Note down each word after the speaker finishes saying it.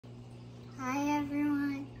Hi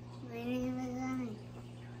everyone, my name is Emme.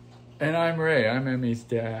 And I'm Ray, I'm Emmy's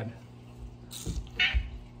dad.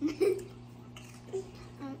 Today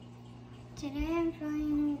I'm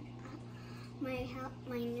showing my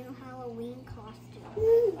new Halloween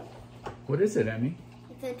costume. What is it, Emmy?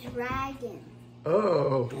 It's a dragon.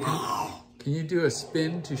 Oh, can you do a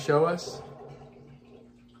spin to show us?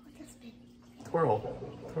 What's a spin?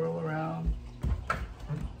 Twirl around.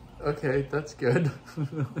 Okay, that's good.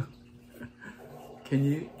 Can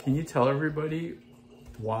you tell everybody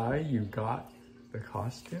why you got the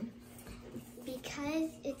costume?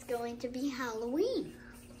 Because it's going to be Halloween.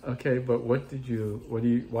 Okay, but why did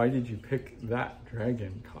you pick that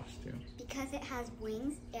dragon costume? Because it has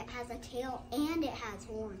wings, it has a tail, and it has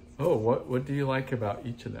horns. Oh, what do you like about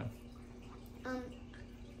each of them?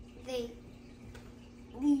 The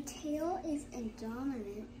tail is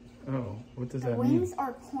indominant. Oh, what does The that mean? wings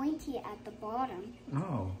are pointy at the bottom.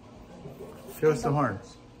 Oh, show us the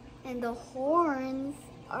horns. And the horns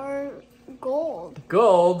are gold.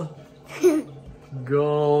 Gold?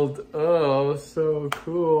 Gold. Oh, so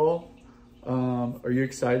cool. Are you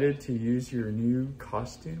excited to use your new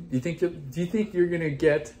costume? Do you think you're gonna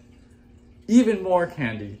get even more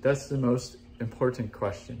candy? That's the most important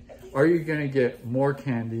question. Are you gonna get more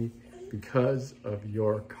candy because of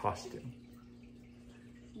your costume?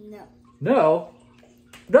 No. No?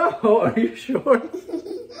 No, are you sure?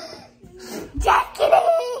 Just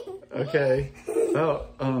kidding! Okay.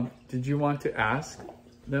 Oh, did you want to ask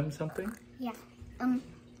them something? Yeah.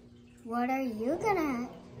 What are you gonna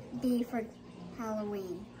be for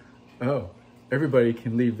Halloween? Oh, everybody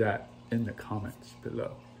can leave that in the comments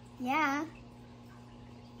below. Yeah.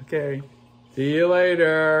 Okay. See you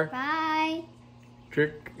later. Bye.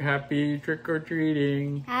 Happy trick or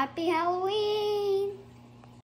treating. Happy Halloween.